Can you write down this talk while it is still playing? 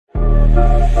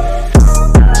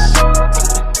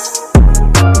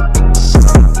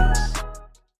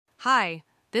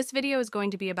This video is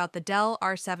going to be about the Dell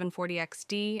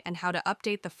R740XD and how to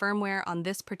update the firmware on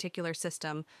this particular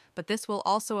system, but this will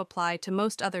also apply to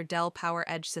most other Dell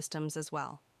PowerEdge systems as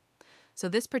well. So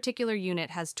this particular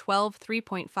unit has 12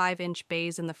 3.5-inch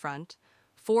bays in the front,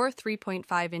 4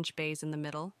 3.5-inch bays in the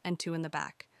middle, and 2 in the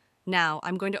back. Now,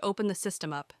 I'm going to open the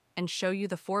system up and show you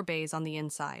the 4 bays on the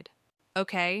inside.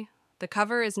 Okay, the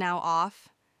cover is now off,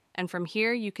 and from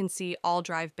here you can see all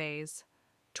drive bays,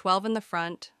 12 in the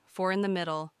front, 4 in the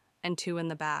middle, and 2 in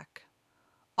the back.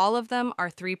 All of them are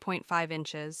 3.5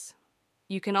 inches.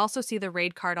 You can also see the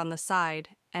RAID card on the side,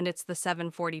 and it's the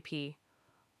 740p.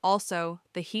 Also,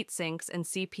 the heat sinks and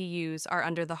CPUs are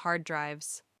under the hard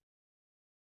drives.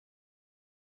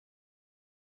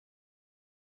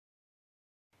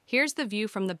 Here's the view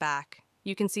from the back.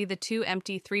 You can see the 2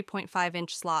 empty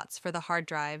 3.5-inch slots for the hard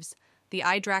drives, the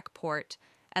iDrac port,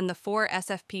 and the 4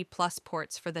 SFP Plus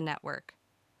ports for the network.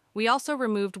 We also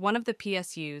removed one of the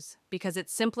PSUs because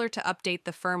it's simpler to update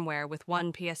the firmware with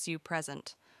one PSU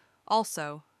present.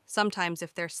 Also, sometimes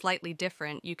if they're slightly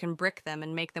different, you can brick them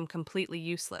and make them completely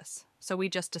useless, so we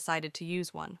just decided to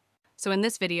use one. So in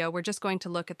this video, we're just going to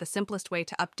look at the simplest way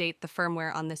to update the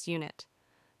firmware on this unit.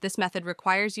 This method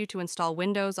requires you to install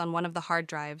Windows on one of the hard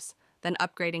drives, then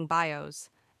upgrading BIOS,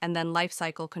 and then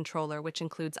Lifecycle Controller, which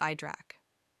includes iDrac.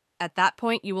 At that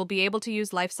point, you will be able to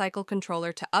use Lifecycle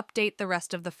Controller to update the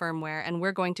rest of the firmware, and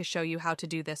we're going to show you how to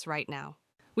do this right now.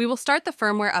 We will start the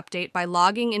firmware update by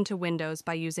logging into Windows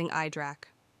by using iDrac.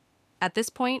 At this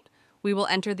point, we will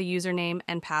enter the username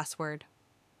and password.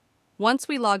 Once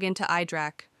we log into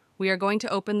iDrac, we are going to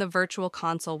open the Virtual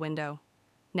Console window.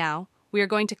 Now, we are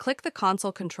going to click the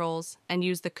console controls and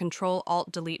use the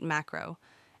Ctrl-Alt-Delete macro,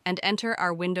 and enter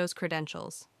our Windows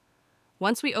credentials.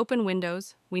 Once we open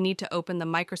Windows, we need to open the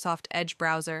Microsoft Edge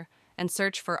browser and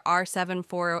search for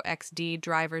R740XD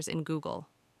drivers in Google.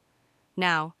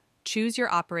 Now, choose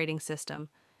your operating system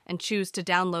and choose to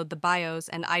download the BIOS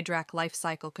and iDrac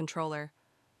Lifecycle Controller.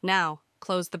 Now,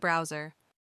 close the browser.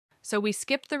 So we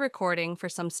skipped the recording for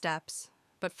some steps,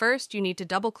 but first you need to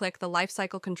double-click the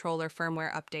Lifecycle Controller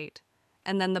firmware update,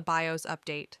 and then the BIOS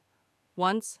update.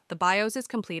 Once the BIOS is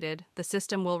completed, the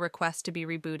system will request to be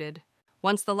rebooted.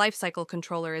 Once the Lifecycle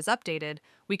Controller is updated,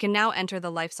 we can now enter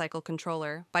the Lifecycle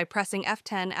Controller by pressing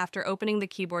F10 after opening the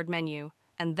keyboard menu,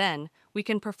 and then we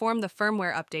can perform the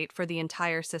firmware update for the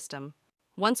entire system.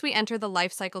 Once we enter the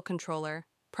Lifecycle Controller,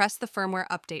 press the Firmware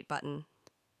Update button.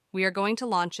 We are going to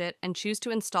launch it and choose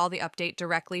to install the update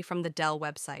directly from the Dell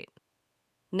website.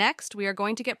 Next, we are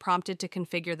going to get prompted to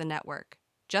configure the network.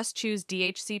 Just choose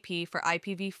DHCP for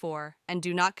IPv4 and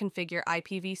do not configure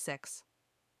IPv6.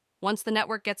 Once the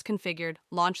network gets configured,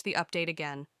 launch the update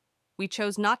again. We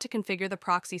chose not to configure the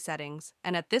proxy settings,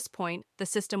 and at this point, the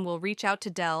system will reach out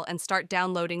to Dell and start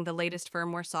downloading the latest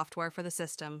firmware software for the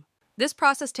system. This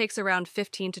process takes around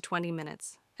 15 to 20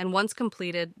 minutes, and once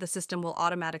completed, the system will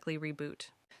automatically reboot.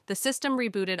 The system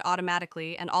rebooted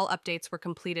automatically and all updates were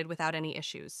completed without any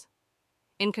issues.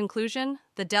 In conclusion,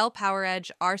 the Dell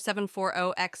PowerEdge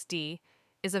R740XD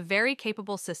is a very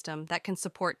capable system that can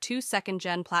support 2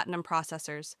 second-gen Platinum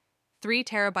processors, 3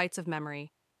 terabytes of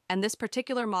memory, and this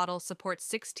particular model supports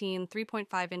 16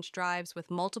 3.5-inch drives with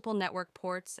multiple network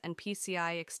ports and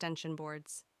PCI extension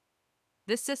boards.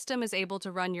 This system is able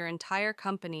to run your entire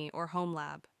company or home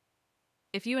lab.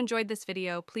 If you enjoyed this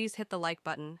video, please hit the like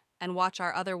button and watch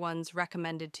our other ones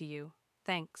recommended to you.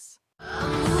 Thanks. Built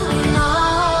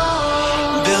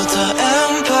an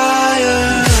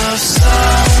empire of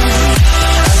stars.